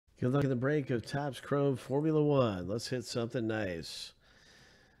Good luck in the break of Topps Chrome Formula 1. Let's hit something nice.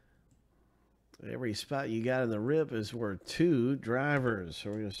 Every spot you got in the rip is worth 2 drivers.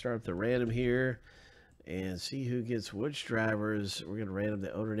 So we're going to start the random here and see who gets which drivers. We're going to random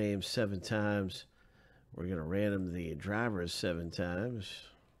the owner name 7 times. We're going to random the drivers 7 times.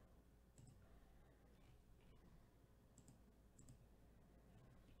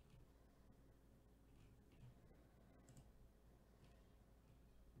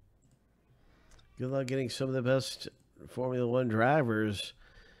 Good luck getting some of the best Formula 1 drivers.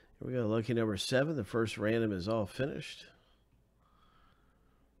 Here we go, lucky number 7. The first random is all finished.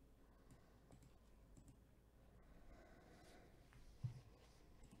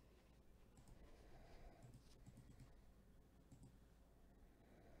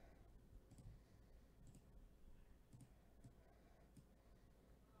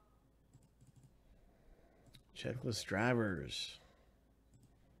 Checklist drivers.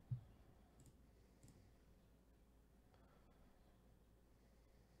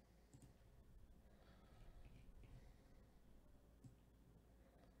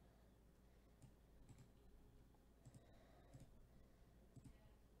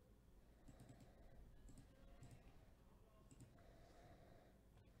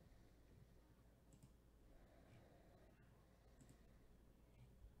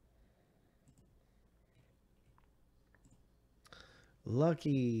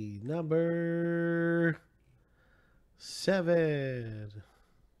 Lucky number 7.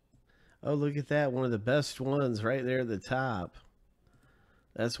 Oh, look at that. One of the best ones right there at the top.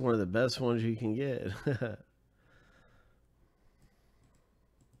 That's one of the best ones you can get.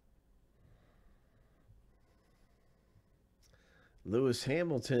 Lewis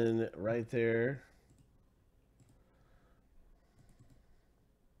Hamilton right there.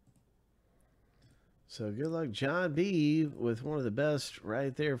 So good luck, John B, with one of the best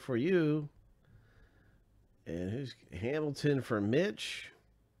right there for you. And who's Hamilton for Mitch?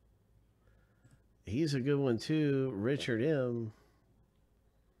 He's a good one too. Richard M.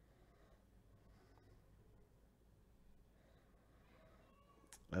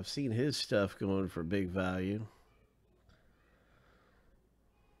 I've seen his stuff going for big value.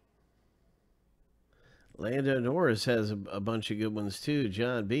 Lando Norris has a bunch of good ones too.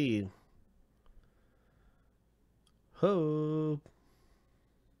 John B. Hope.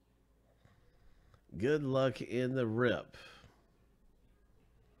 Good luck in the rip.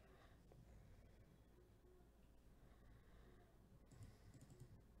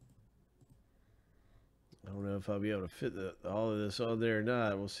 I don't know if I'll be able to fit all of this on there or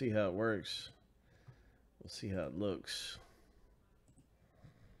not. We'll see how it works. We'll see how it looks.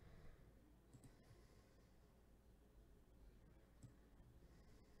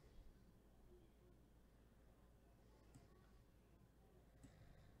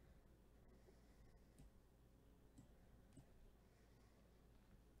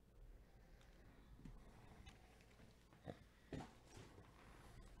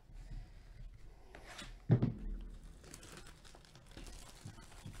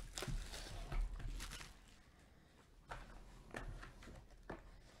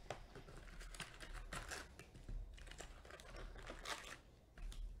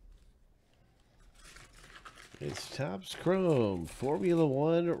 It's Topps Chrome Formula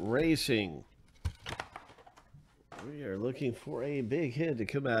 1 Racing. We are looking for a big hit to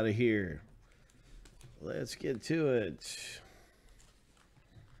come out of here. Let's get to it.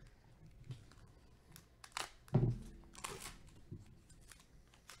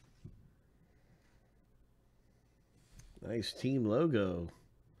 Nice team logo.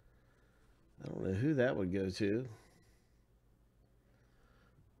 I don't know who that would go to.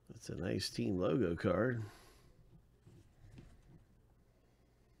 That's a nice team logo card.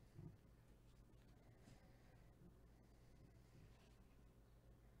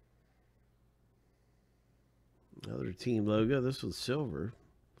 Another team logo. This was silver.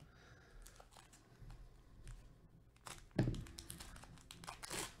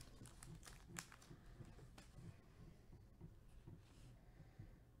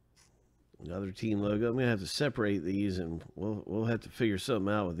 Another team logo. I'm gonna have to separate these, and we'll have to figure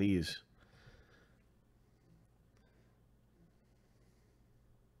something out with these.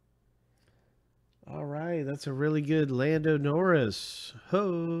 All right, that's a really good Lando Norris.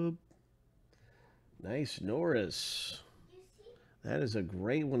 Hope. Nice Norris. That is a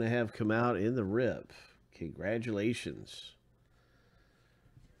great one to have come out in the rip. Congratulations.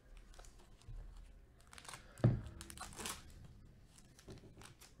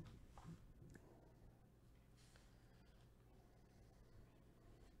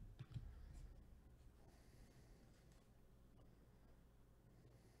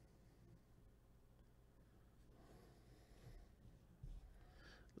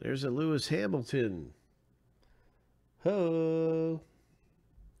 There's a Lewis Hamilton. Ho!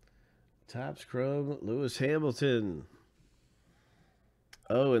 Topps Chrome Lewis Hamilton.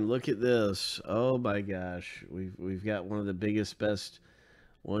 Oh, and look at this. Oh my gosh. We've got one of the biggest, best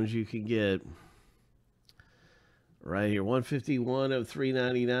ones you can get. Right here. 151 of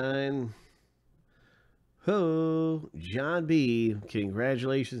 399. Ho! John B.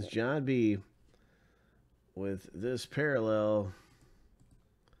 Congratulations, John B. with this parallel.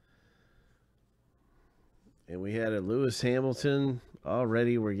 And we had a Lewis Hamilton.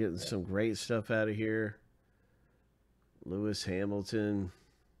 Already we're getting some great stuff out of here. Lewis Hamilton.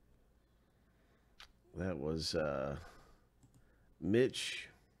 That was Mitch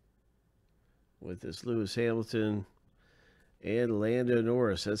with this Lewis Hamilton. And Lando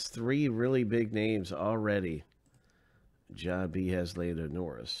Norris. That's three really big names already. John B has Lando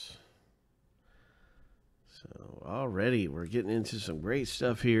Norris. So already we're getting into some great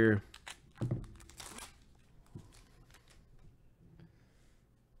stuff here.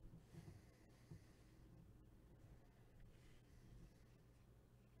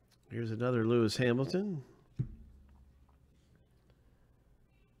 Here's another Lewis Hamilton.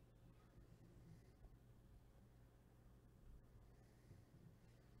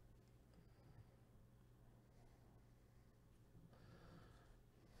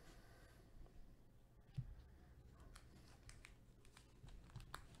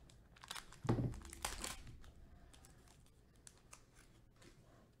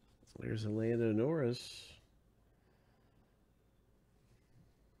 There's a Lando Norris.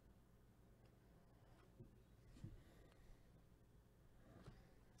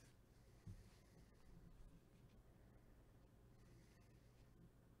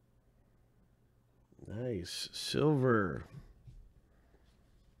 Nice. Silver.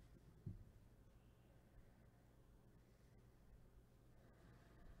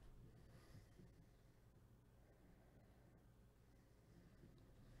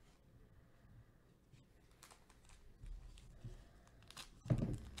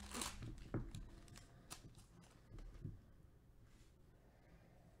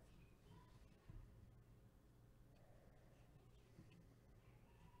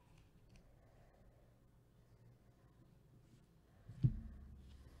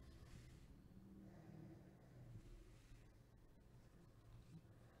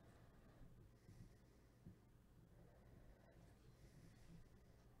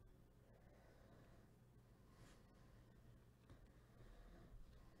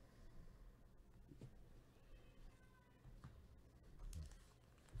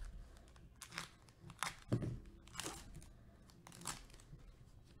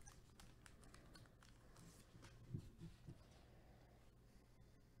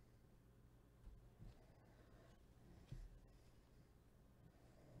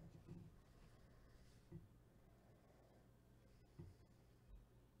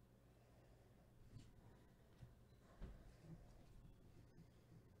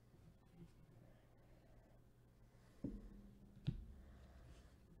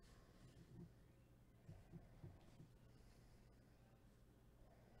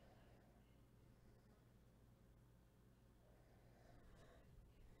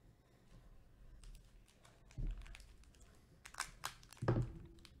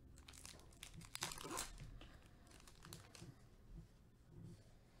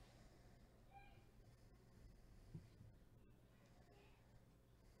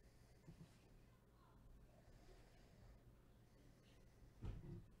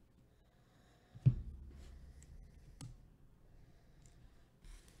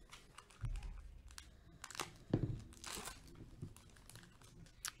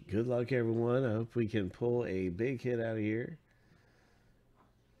 Good luck, everyone. I hope we can pull a big hit out of here.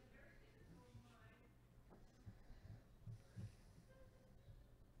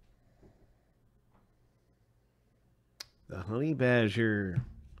 The Honey Badger.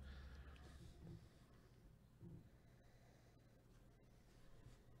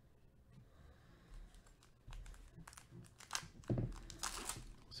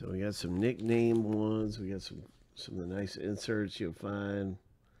 So we got some nickname ones. We got some of the nice inserts you'll find.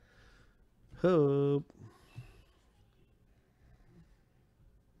 Hope.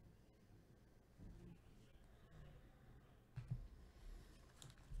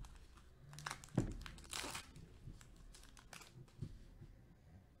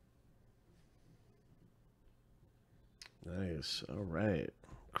 Nice. All right.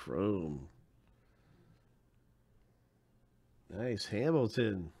 Chrome. Nice.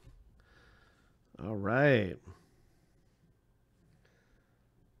 Hamilton. All right.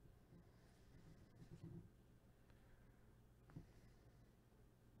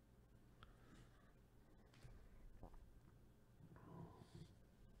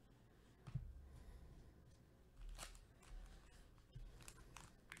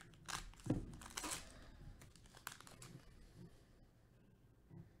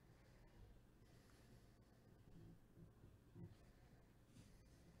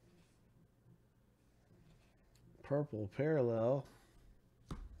 Purple parallel.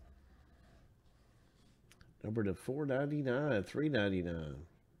 Number to 499, 399.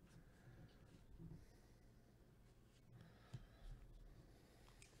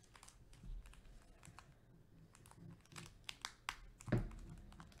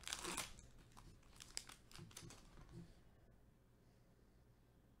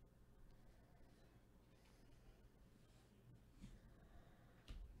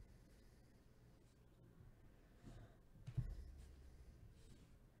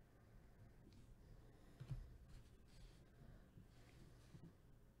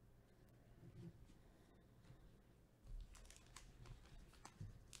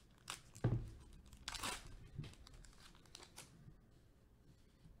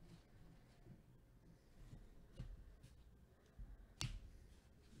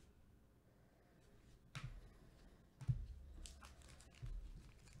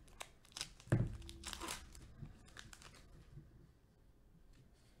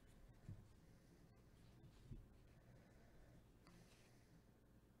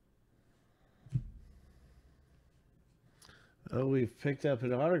 Oh, we've picked up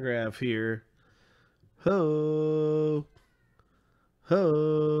an autograph here. Ho!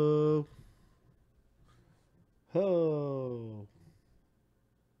 Ho! Ho!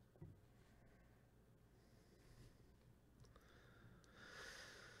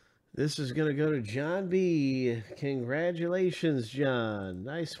 This is going to go to John B. Congratulations, John.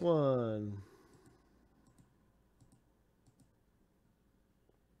 Nice one.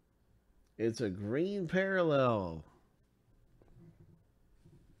 It's a green parallel.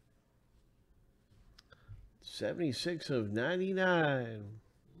 76 of 99.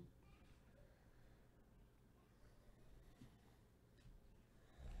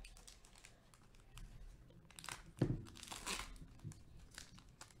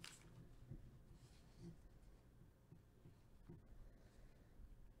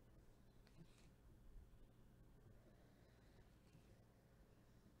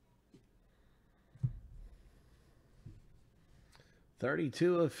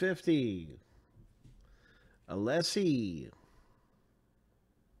 $32 of $50. Alessi.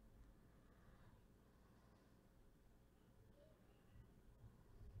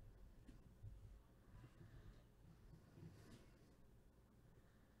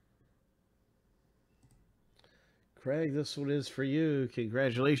 Craig, this one is for you.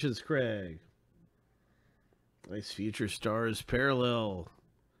 Congratulations, Craig. Nice Future Stars parallel.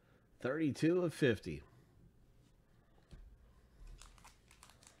 32 of 50.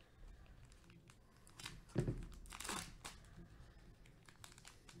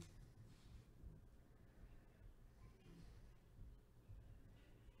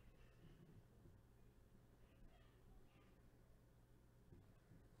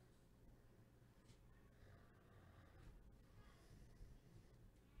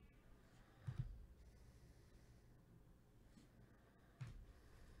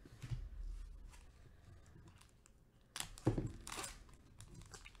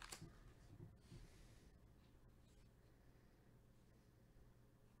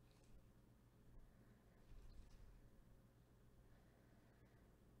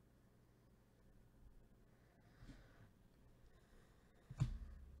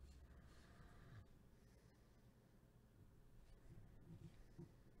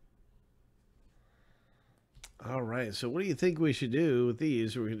 All right, so what do you think we should do with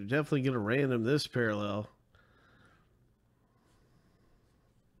these? We're definitely going to random this parallel.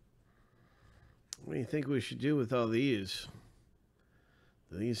 What do you think we should do with all these?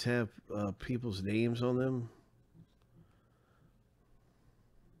 Do these have people's names on them?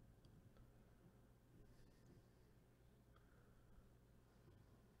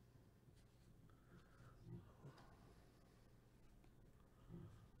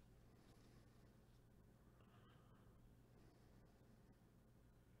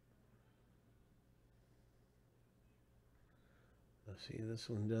 Let's see, this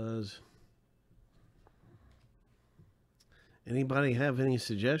one does. Anybody have any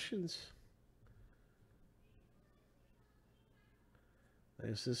suggestions? I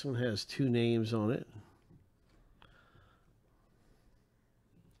guess this one has two names on it.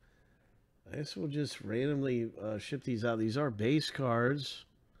 I guess we'll just randomly ship these out. These are base cards.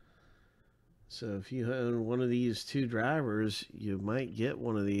 So if you own one of these two drivers, you might get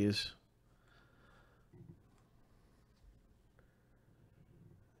one of these.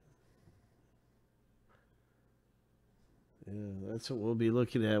 Yeah, that's what we'll be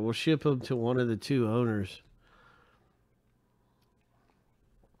looking at. We'll ship them to one of the two owners.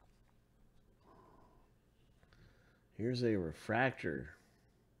 Here's a refractor.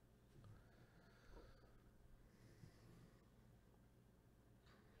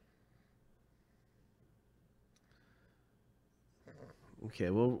 Okay,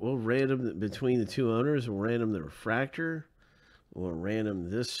 we'll random between the two owners. We'll random the refractor. We'll random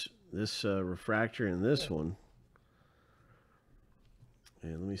this refractor and this one.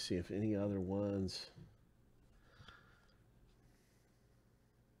 And let me see if any other ones.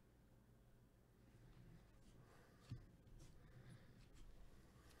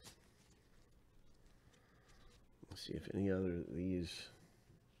 Let's see if any other of these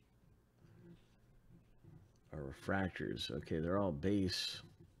are refractors. Okay, they're all base.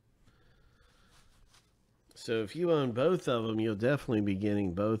 So if you own both of them, you'll definitely be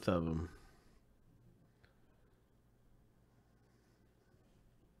getting both of them.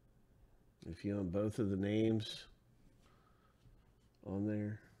 If you own both of the names on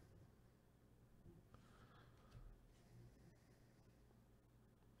there.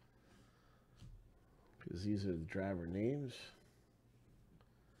 Because these are the driver names.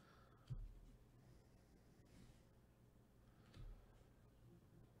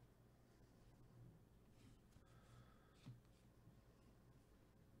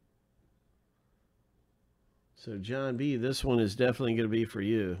 So John B, this one is definitely going to be for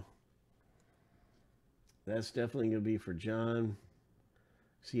you. That's definitely going to be for John.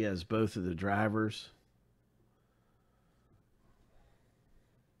 He has both of the drivers.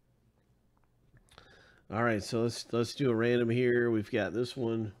 All right, so let's do a random here. We've got this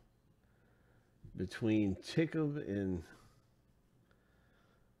one between Tickham and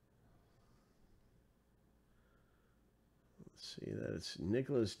let's see that it's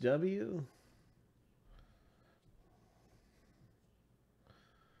Nicholas W.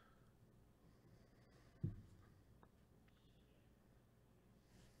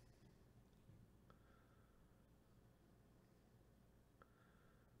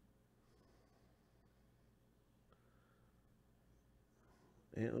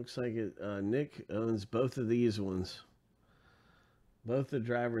 And it looks like Nick owns both of these ones. Both the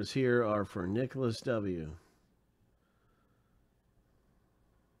drivers here are for Nicholas W.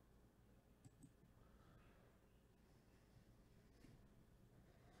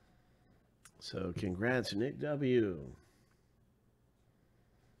 So congrats, Nick W.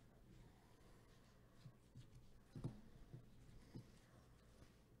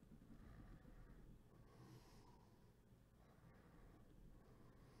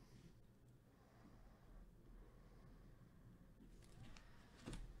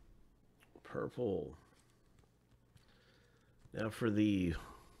 Purple. Now for this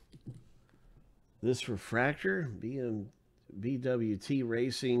refractor, BWT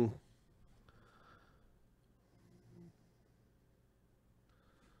Racing.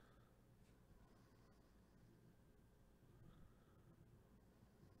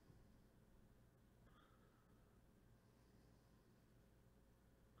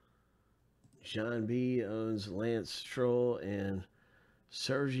 John B owns Lance Stroll and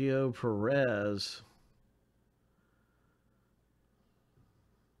Sergio Perez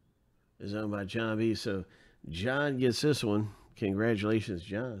is owned by John B. So John gets this one. Congratulations,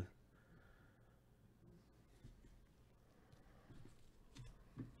 John.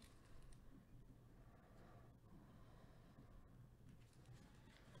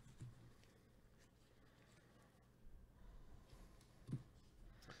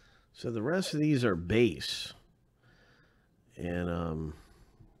 So the rest of these are base. And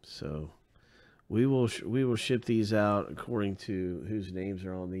so we will ship these out according to whose names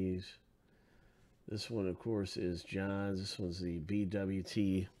are on these. This one, of course, is John's. This one's the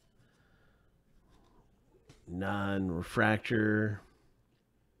BWT non-refractor.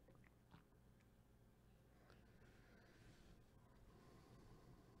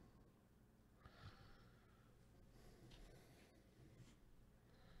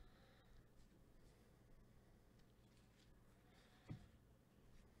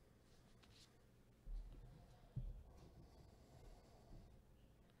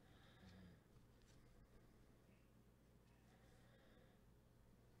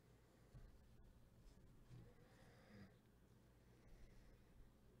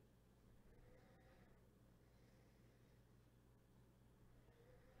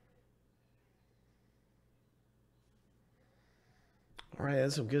 All right,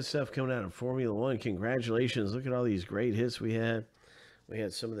 that's some good stuff coming out of Formula One. Congratulations. Look at all these great hits we had. We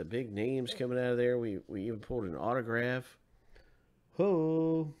had some of the big names coming out of there. We even pulled an autograph.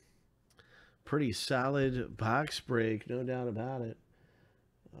 Oh, pretty solid box break, no doubt about it.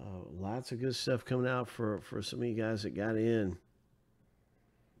 Lots of good stuff coming out for some of you guys that got in.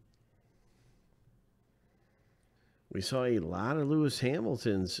 We saw a lot of Lewis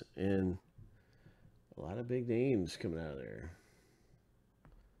Hamiltons and a lot of big names coming out of there.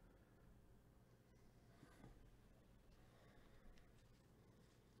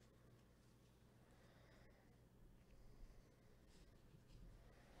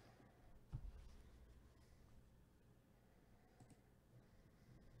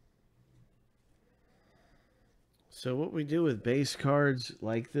 So what we do with base cards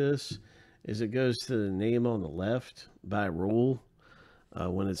like this is it goes to the name on the left by rule.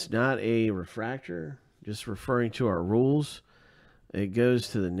 When it's not a refractor, just referring to our rules, it goes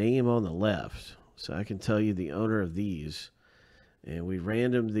to the name on the left. So I can tell you the owner of these. And we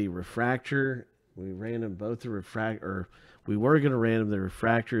random the refractor. We random both the refractor. We were going to random the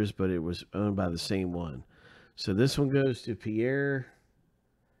refractors, but it was owned by the same one. So this one goes to Pierre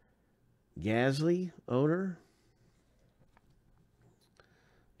Gasly, owner.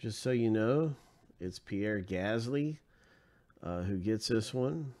 Just so you know, it's Pierre Gasly who gets this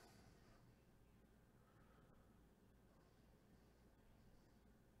one.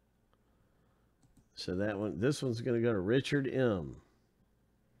 So that one, this one's going to go to Richard M.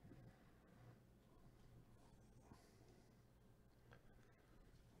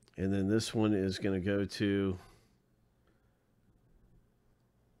 And then this one is going to go to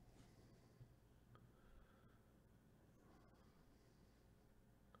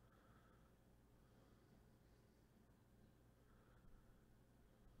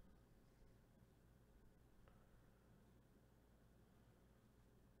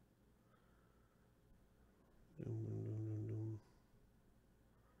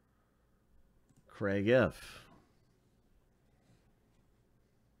Craig F.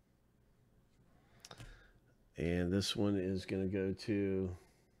 And this one is going to go to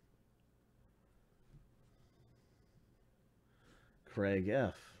Craig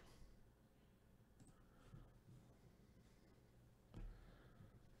F.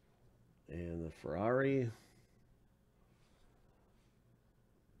 And the Ferrari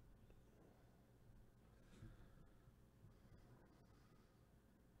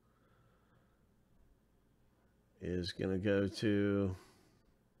is going to go to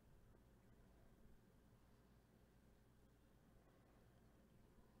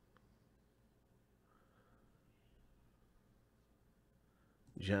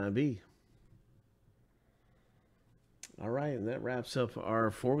John B. All right, and that wraps up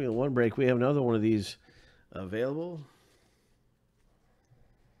our Formula One break. We have another one of these available.